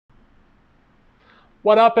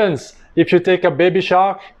What happens if you take a baby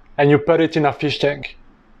shark and you put it in a fish tank?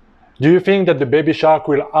 Do you think that the baby shark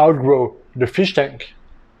will outgrow the fish tank?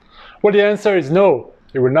 Well, the answer is no,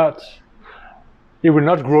 it will not. It will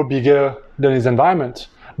not grow bigger than its environment.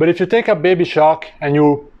 But if you take a baby shark and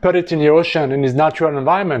you put it in the ocean in its natural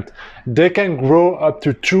environment, they can grow up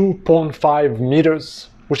to 2.5 meters,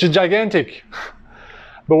 which is gigantic.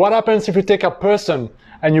 But what happens if you take a person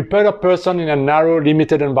and you put a person in a narrow,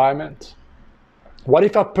 limited environment? What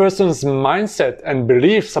if a person's mindset and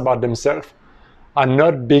beliefs about themselves are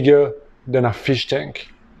not bigger than a fish tank?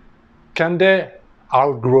 Can they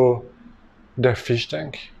outgrow their fish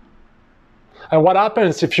tank? And what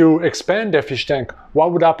happens if you expand their fish tank?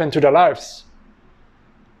 What would happen to their lives?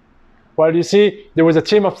 Well, you see, there was a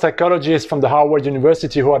team of psychologists from the Harvard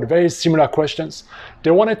University who had very similar questions.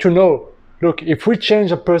 They wanted to know, look, if we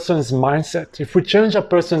change a person's mindset, if we change a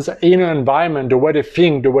person's inner environment, the way they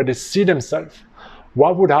think, the way they see themselves,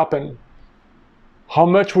 what would happen? How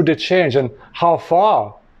much would they change and how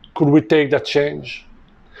far could we take that change?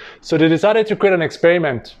 So they decided to create an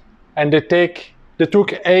experiment, and they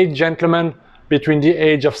took 8 gentlemen between the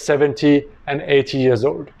age of 70 and 80 years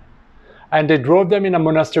old. And they drove them in a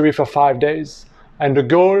monastery for 5 days. And the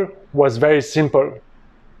goal was very simple.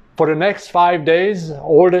 For the next 5 days,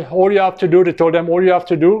 all you have to do, they told them, all you have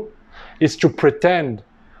to do is to pretend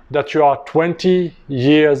that you are 20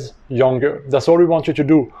 years younger. That's all we want you to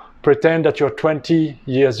do. Pretend that you're 20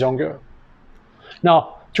 years younger.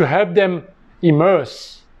 Now, to help them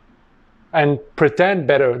immerse and pretend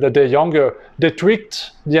better that they're younger, they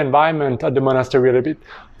tweaked the environment at the monastery a little bit.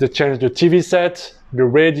 They changed the TV set, the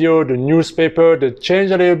radio, the newspaper. They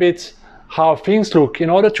changed a little bit how things look in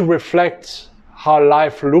order to reflect how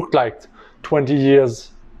life looked like 20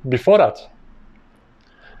 years before that.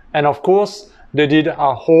 And of course, they did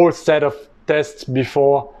a whole set of tests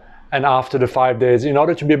before and after the 5 days in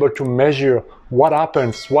order to be able to measure what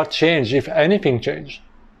happens, what changed, if anything changed.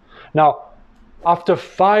 Now, after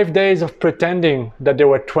 5 days of pretending that they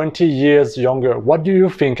were 20 years younger, what do you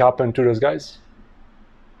think happened to those guys?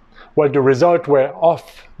 Well, the results were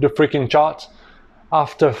off the freaking chart.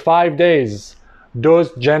 After 5 days,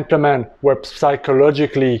 those gentlemen were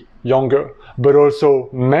psychologically younger, but also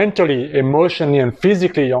mentally, emotionally, and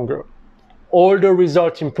physically younger. All the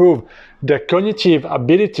results improved. Their cognitive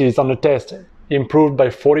abilities on the test improved by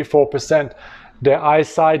 44%. Their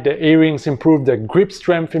eyesight, their hearings improved, their grip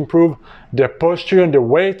strength improved, their posture and the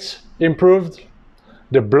weight improved.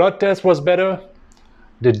 The blood test was better.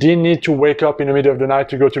 They didn't need to wake up in the middle of the night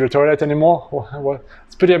to go to the toilet anymore. Well,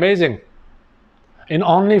 it's pretty amazing. In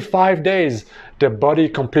only 5 days, their body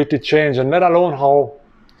completely changed, and let alone how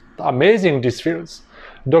amazing this feels.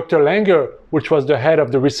 Dr. Langer, which was the head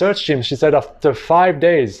of the research team, she said, after 5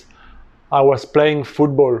 days, I was playing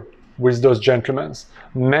football with those gentlemen,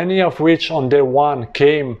 many of which on day 1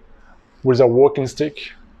 came with a walking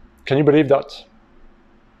stick. Can you believe that?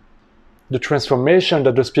 The transformation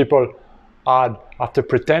that those people had after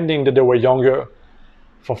pretending that they were younger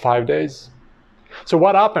for 5 days. So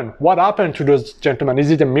what happened? What happened to those gentlemen?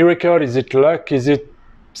 Is it a miracle? Is it luck? Is it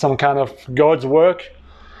some kind of God's work?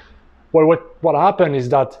 Well, what happened is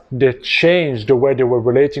that they changed the way they were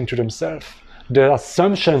relating to themselves. Their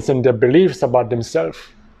assumptions and their beliefs about themselves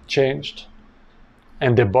changed,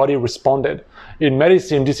 and their body responded. In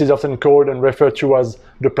medicine, this is often called and referred to as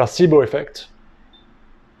the placebo effect.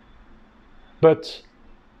 But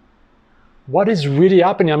what is really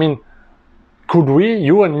happening? I mean, could we,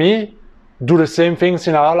 you and me, do the same things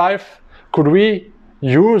in our life? Could we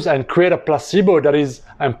use and create a placebo that is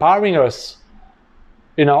empowering us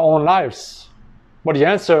in our own lives? Well, the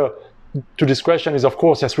answer to this question is, of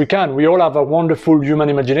course, yes, we can. We all have a wonderful human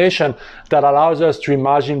imagination that allows us to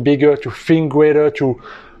imagine bigger, to think greater, to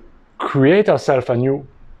create ourselves anew.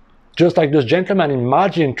 Just like those gentlemen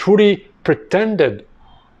imagined, truly pretended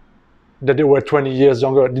that they were 20 years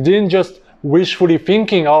younger. They didn't just wishfully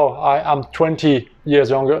thinking, oh, I'm 20 years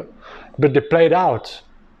younger, but they played out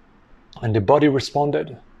and the body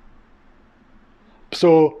responded.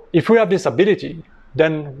 So if we have this ability,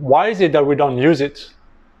 then why is it that we don't use it?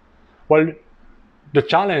 Well, the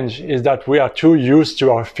challenge is that we are too used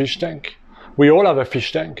to our fish tank. We all have a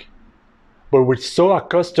fish tank, but we're so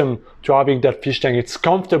accustomed to having that fish tank. It's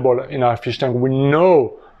comfortable in our fish tank. We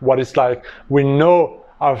know what it's like. We know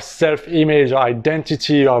our self-image, our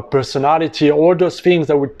identity, our personality, all those things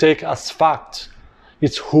that we take as fact.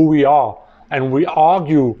 It's who we are, and we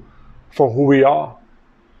argue for who we are.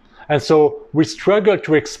 And so we struggle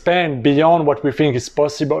to expand beyond what we think is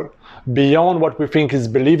possible, beyond what we think is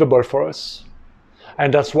believable for us.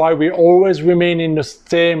 And that's why we always remain in the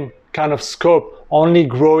same kind of scope only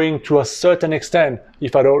growing to a certain extent,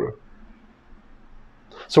 if at all.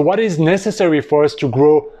 So what is necessary for us to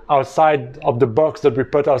grow outside of the box that we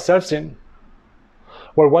put ourselves in?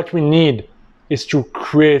 Well, what we need is to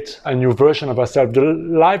create a new version of ourselves. The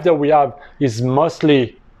life that we have is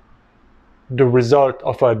mostly the result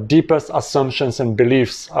of our deepest assumptions and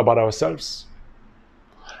beliefs about ourselves.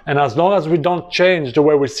 And as long as we don't change the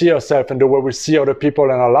way we see ourselves and the way we see other people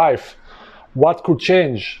in our life, what could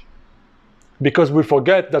change? Because we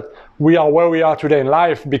forget that we are where we are today in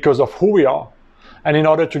life because of who we are. And in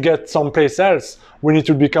order to get someplace else, we need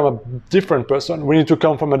to become a different person. We need to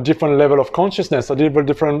come from a different level of consciousness, a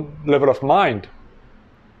different level of mind.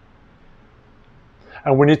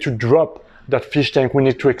 And we need to drop that fish tank. We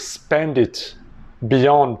need to expand it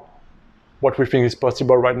beyond what we think is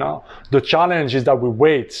possible right now. The challenge is that we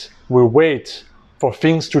wait for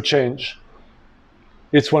things to change.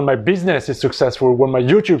 It's when my business is successful, when my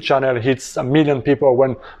YouTube channel hits 1 million people,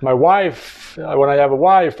 when I have a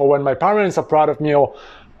wife, or when my parents are proud of me, or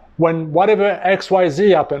when whatever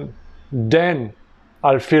XYZ happen, then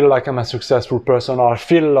I'll feel like I'm a successful person, or I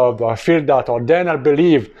feel loved, or I feel that, or then I'll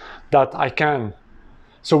believe that I can.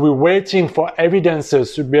 So we're waiting for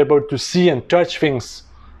evidences to be able to see and touch things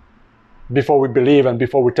before we believe and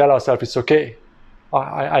before we tell ourselves it's okay.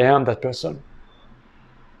 I am that person.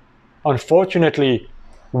 Unfortunately,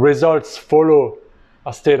 results follow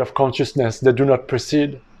a state of consciousness. They do not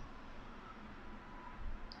precede.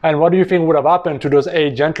 And what do you think would have happened to those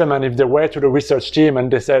 8 gentlemen if they were to the research team and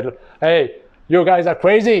they said, hey, you guys are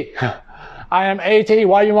crazy. I am 80.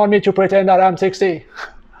 Why do you want me to pretend that I'm 60?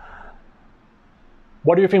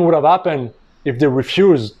 What do you think would have happened if they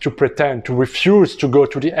refused to pretend, to refuse to go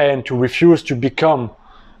to the end, to refuse to become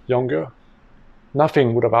younger?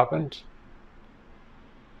 Nothing would have happened.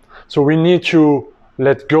 So we need to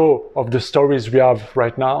let go of the stories we have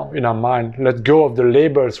right now in our mind. Let go of the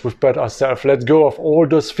labels we've put ourselves. Let go of all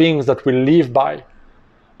those things that we live by,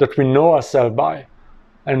 that we know ourselves by,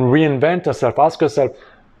 and reinvent ourselves. Ask ourselves,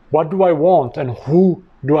 what do I want and who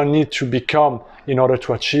do I need to become in order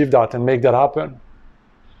to achieve that and make that happen?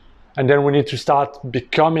 And then we need to start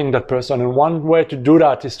becoming that person. And one way to do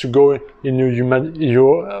that is to go in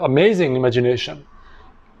your amazing imagination.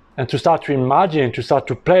 And to start to imagine, to start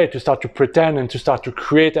to play, to start to pretend, and to start to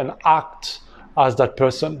create and act as that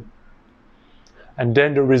person. And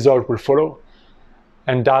then the result will follow.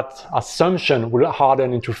 And that assumption will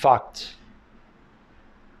harden into fact.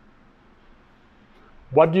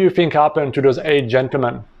 What do you think happened to those 8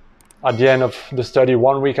 gentlemen at the end of the study,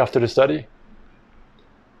 1 week after the study?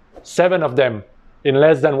 7 of them, in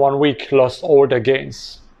less than 1 week, lost all their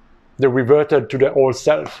gains. They reverted to their old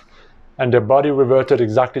self. And their body reverted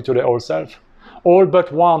exactly to their old self. All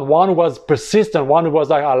but one. One was persistent. One was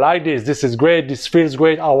like, I like this. This is great. This feels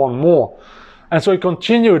great. I want more. And so he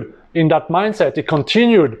continued in that mindset. He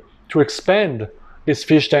continued to expand his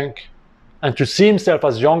fish tank and to see himself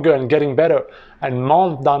as younger and getting better. And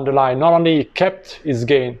months down the line, not only he kept his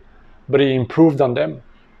gain, but he improved on them.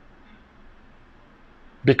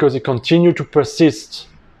 Because he continued to persist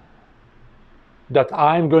that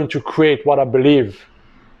I'm going to create what I believe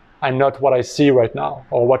and not what I see right now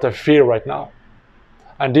or what I feel right now.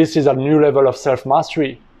 And this is a new level of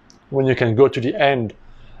self-mastery when you can go to the end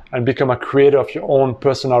and become a creator of your own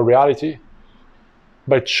personal reality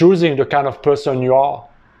by choosing the kind of person you are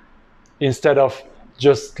instead of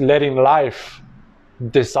just letting life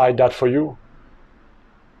decide that for you.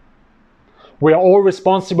 We are all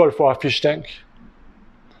responsible for our fish tank.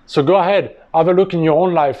 So go ahead, have a look in your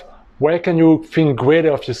own life. Where can you think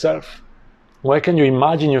greater of yourself? Where can you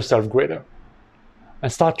imagine yourself greater?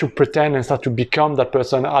 And start to pretend and start to become that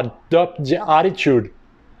person. Adopt the attitude,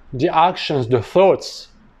 the actions, the thoughts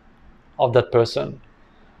of that person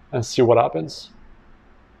and see what happens.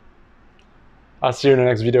 I'll see you in the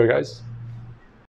next video, guys.